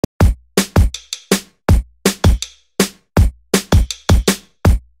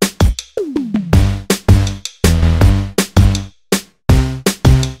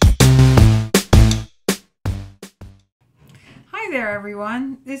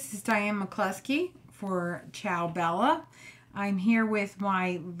everyone. This is Diane McCluskey for CiaoBella. I'm here with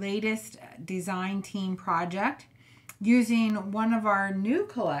my latest design team project using one of our new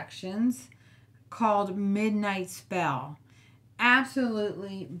collections called Midnight Spell.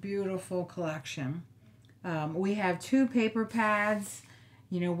 Absolutely beautiful collection. We have two paper pads.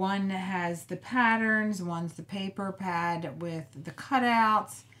 One has the patterns, one's the paper pad with the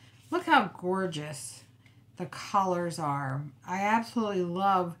cutouts. Look how gorgeous the colors are. I absolutely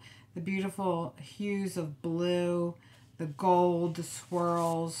love the beautiful hues of blue, the gold, the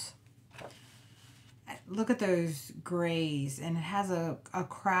swirls. Look at those grays, and it has a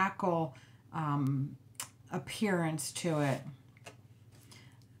crackle appearance to it.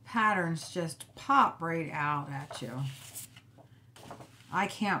 Patterns just pop right out at you. I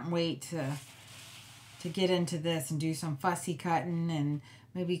can't wait to get into this and do some fussy cutting and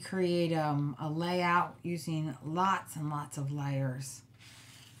maybe create a layout using lots and lots of layers.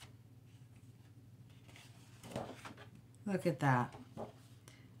 Look at that.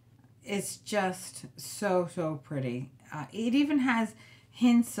 It's just so pretty. It even has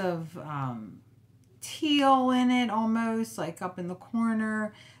hints of teal in it, almost like up in the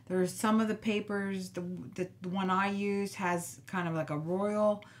corner. There's some of the papers, the one I used has kind of like a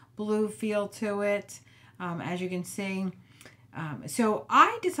royal blue feel to it, as you can see. So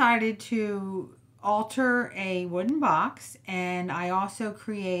I decided to alter a wooden box, and I also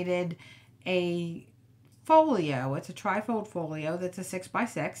created a folio. It's a trifold folio that's a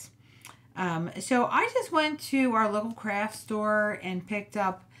 6x6. So I just went to our local craft store and picked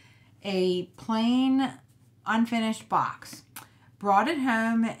up a plain unfinished box. Brought it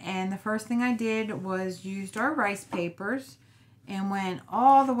home, and the first thing I did was used our rice papers and went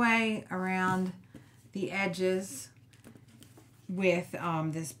all the way around the edges with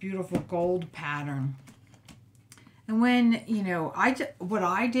this beautiful gold pattern. And when, what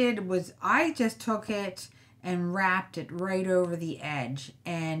I did was I just took it and wrapped it right over the edge,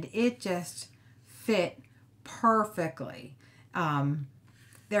 and it just fit perfectly.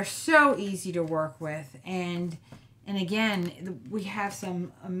 They're so easy to work with, and again, we have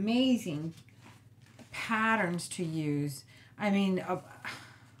some amazing patterns to use. I mean,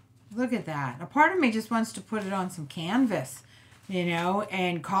 look at that. A part of me just wants to put it on some canvas,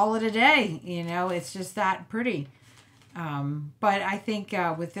 and call it a day. It's just that pretty. But I think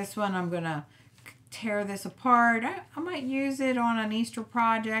with this one, I'm going to tear this apart. I might use it on an Easter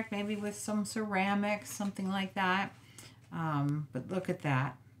project, maybe with some ceramics, something like that. But look at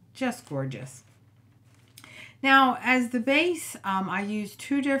that. Just gorgeous. Now, as the base, I use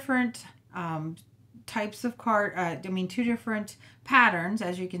two different types of two different patterns,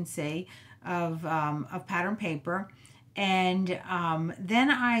 as you can see, of pattern paper. And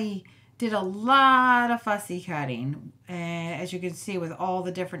then I did a lot of fussy cutting, as you can see, with all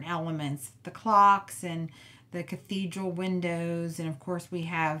the different elements, the clocks and the cathedral windows. And of course, we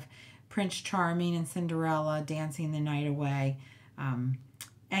have Prince Charming and Cinderella dancing the night away.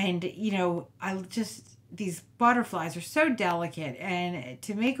 These butterflies are so delicate, and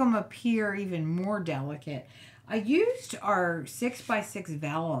to make them appear even more delicate, I used our 6x6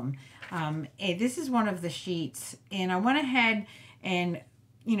 vellum. This is one of the sheets, and I went ahead and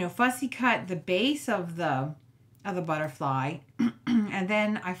fussy cut the base of the butterfly, and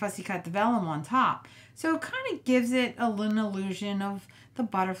then I fussy cut the vellum on top. So it kind of gives it an illusion of the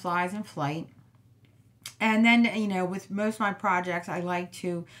butterflies in flight. And then, with most of my projects, I like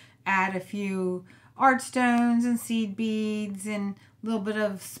to add a few art stones and seed beads and a little bit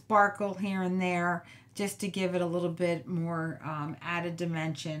of sparkle here and there, just to give it a little bit more added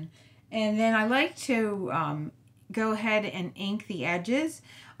dimension. And then I like to go ahead and ink the edges.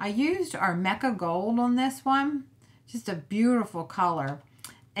 I used our Mecca Gold on this one, just a beautiful color.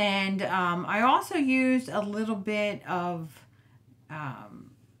 And I also used a little bit of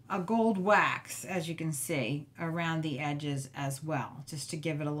a gold wax, as you can see, around the edges as well, just to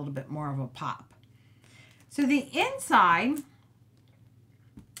give it a little bit more of a pop. So the inside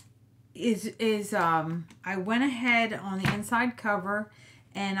is I went ahead on the inside cover,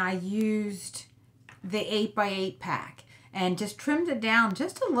 and I used the 8x8 pack and just trimmed it down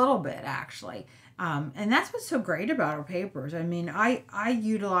just a little bit, actually. And that's what's so great about our papers. I mean, I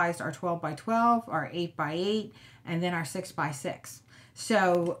utilized our 12x12, our 8x8, and then our 6x6.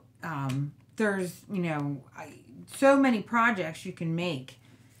 So there's, so many projects you can make.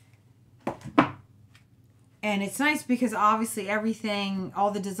 And it's nice because obviously everything, all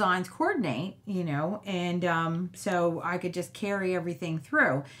the designs coordinate, and so I could just carry everything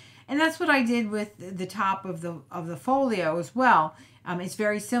through. And that's what I did with the top of the folio as well. It's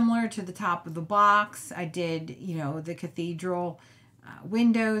very similar to the top of the box. I did, the cathedral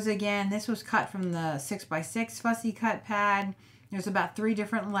windows again. This was cut from the 6x6 fussy cut pad. There's about 3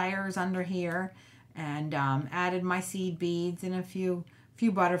 different layers under here, and added my seed beads and a few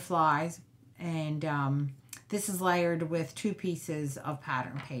butterflies. And this is layered with 2 pieces of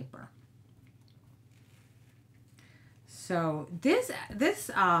pattern paper. So this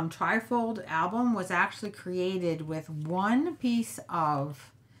trifold album was actually created with 1 piece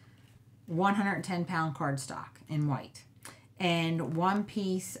of 110-pound cardstock in white and 1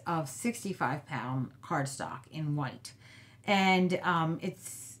 piece of 65-pound cardstock in white. And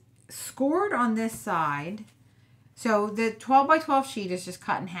it's scored on this side. So the 12x12 sheet is just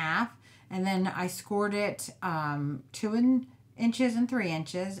cut in half, and then I scored it 2 inches and 3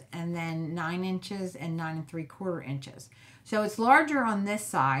 inches, and then 9 inches and 9 3/4 inches. So it's larger on this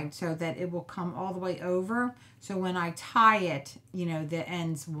side so that it will come all the way over. So when I tie it, you know, the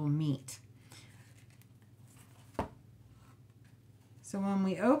ends will meet. So when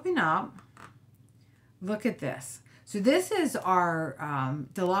we open up, look at this. So this is our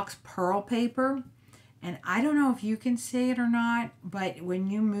deluxe pearl paper. And I don't know if you can see it or not, but when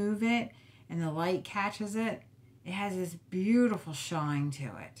you move it and the light catches it, it has this beautiful shine to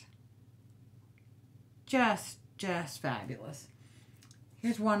it. Just fabulous.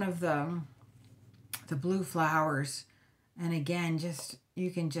 Here's one of the blue flowers. And again,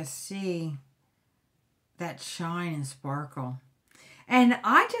 you can just see that shine and sparkle. And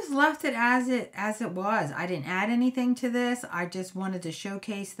I just left it as it was. I didn't add anything to this. I just wanted to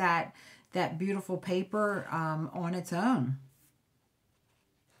showcase that beautiful paper on its own.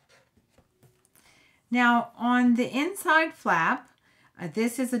 Now on the inside flap,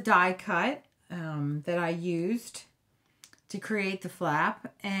 this is a die cut that I used to create the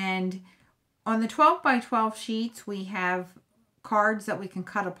flap. And on the 12x12 sheets, we have cards that we can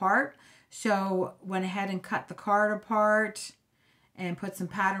cut apart. So went ahead and cut the card apart and put some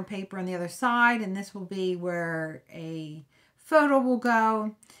pattern paper on the other side. And this will be where a photo will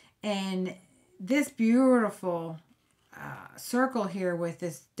go. And this beautiful circle here with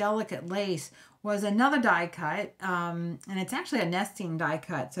this delicate lace was another die cut. And it's actually a nesting die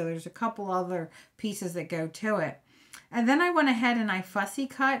cut. So there's a couple other pieces that go to it. And then I went ahead and I fussy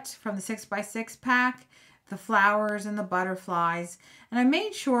cut from the 6x6 pack the flowers and the butterflies. And I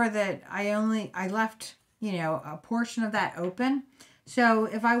made sure that I left, you know, a portion of that open. So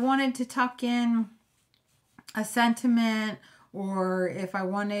if I wanted to tuck in a sentiment, or if I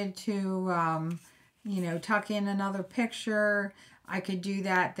wanted to, you know, tuck in another picture, I could do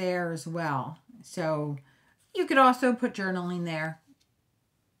that there as well. So you could also put journaling there.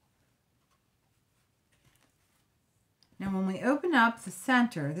 Now when we open up the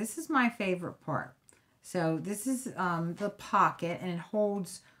center, this is my favorite part. So this is the pocket, and it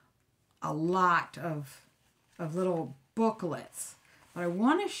holds a lot of little booklets. But I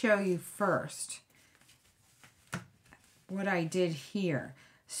want to show you first what I did here.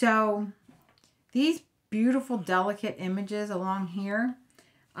 So these beautiful delicate images along here,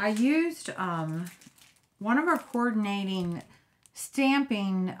 I used one of our coordinating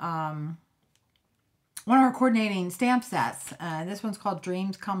stamping stamp sets. This one's called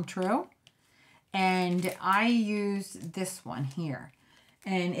Dreams Come True, and I used this one here,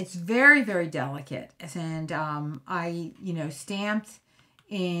 and it's very, very delicate. And I, you know, stamped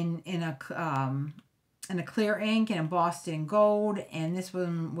in a clear ink and embossed in gold, and this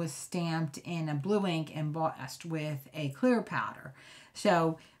one was stamped in a blue ink embossed with a clear powder.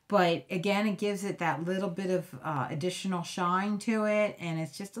 So, but again, it gives it that little bit of additional shine to it, and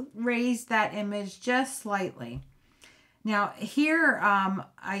it's just raised that image just slightly. Now here,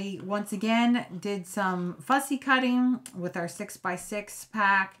 I once again did some fussy cutting with our 6x6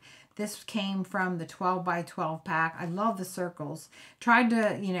 pack. This came from the 12x12 pack. I love the circles. Tried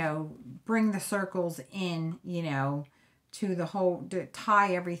to, you know, bring the circles in, you know, to the whole, to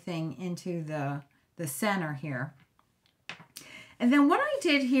tie everything into the center here. And then what I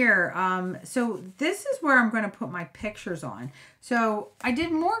did here, so this is where I'm going to put my pictures on. So I did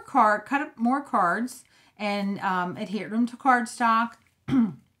cut up more cards and adhered them to cardstock.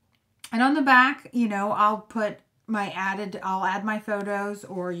 And on the back, you know, I'll add my photos,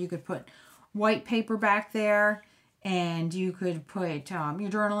 or you could put white paper back there, and you could put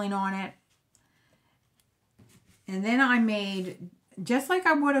your journaling on it. And then I made, just like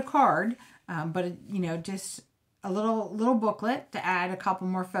I would a card, but, you know, just a little booklet to add a couple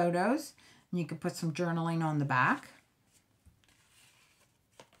more photos. And you could put some journaling on the back.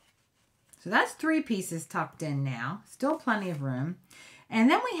 So that's 3 pieces tucked in now. Still plenty of room. And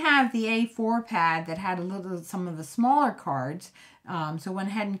then we have the A4 pad that had some of the smaller cards. So went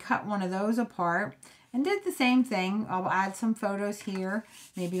ahead and cut one of those apart and did the same thing. I'll add some photos here.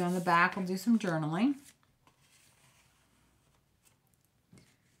 Maybe on the back I'll do some journaling.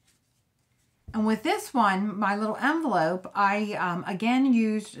 And with this one, my little envelope, I again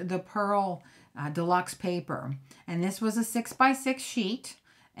used the Pearl Deluxe paper. And this was a 6x6 sheet,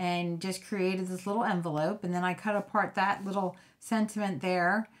 and just created this little envelope. And then I cut apart that little sentiment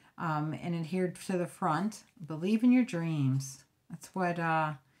there and adhered to the front. Believe in your dreams. That's what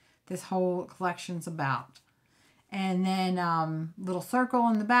this whole collection's about. And then little circle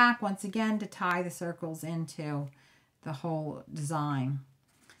in the back, once again, to tie the circles into the whole design.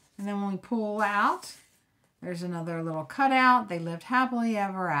 And then when we pull out, there's another little cutout. They lived happily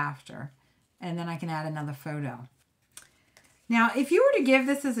ever after. And then I can add another photo. Now, if you were to give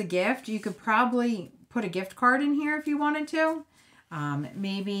this as a gift, you could probably put a gift card in here if you wanted to.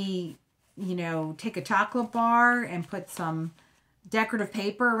 Maybe, you know, take a chocolate bar and put some decorative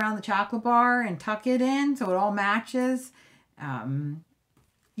paper around the chocolate bar and tuck it in so it all matches. You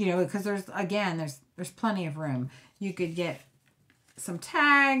know, because there's plenty of room. You could get some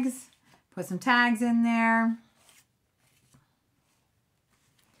tags, put some tags in there.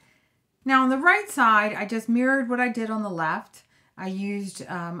 Now on the right side, I just mirrored what I did on the left. I used,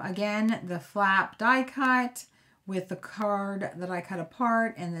 again, the flap die cut with the card that I cut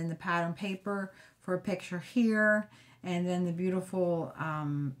apart, and then the pattern paper for a picture here, and then the beautiful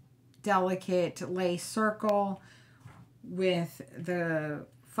delicate lace circle with the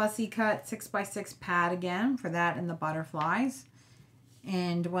fussy cut 6x6 pad again for that, and the butterflies.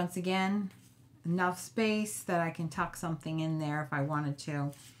 And once again, enough space that I can tuck something in there if I wanted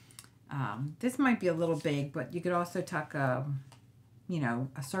to. This might be a little big, but you could also tuck a, you know,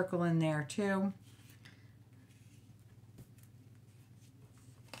 a circle in there too.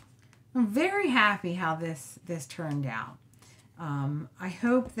 I'm very happy how this turned out. I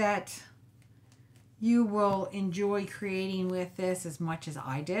hope that you will enjoy creating with this as much as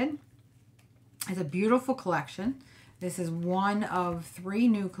I did. It's a beautiful collection. This is one of 3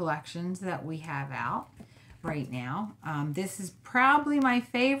 new collections that we have out right now. This is probably my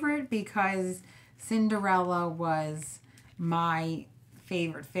favorite because Cinderella was my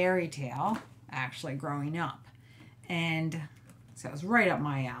favorite fairy tale, actually, growing up. And so it was right up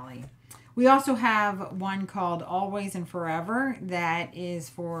my alley. We also have one called Always and Forever that is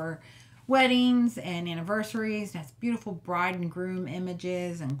for weddings and anniversaries. That's beautiful bride and groom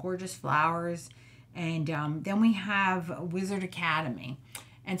images and gorgeous flowers. And then we have Wizard Academy.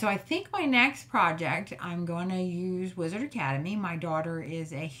 And so I think my next project, I'm going to use Wizard Academy. My daughter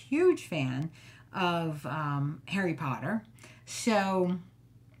is a huge fan of Harry Potter. So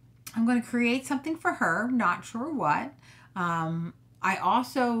I'm going to create something for her, not sure what. I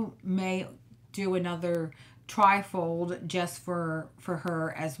also may do another trifold just for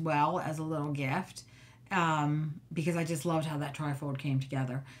her as well as a little gift, because I just loved how that trifold came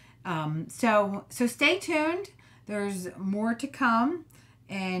together. So stay tuned. There's more to come,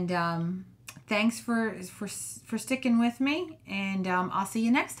 and thanks for sticking with me, and I'll see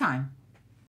you next time.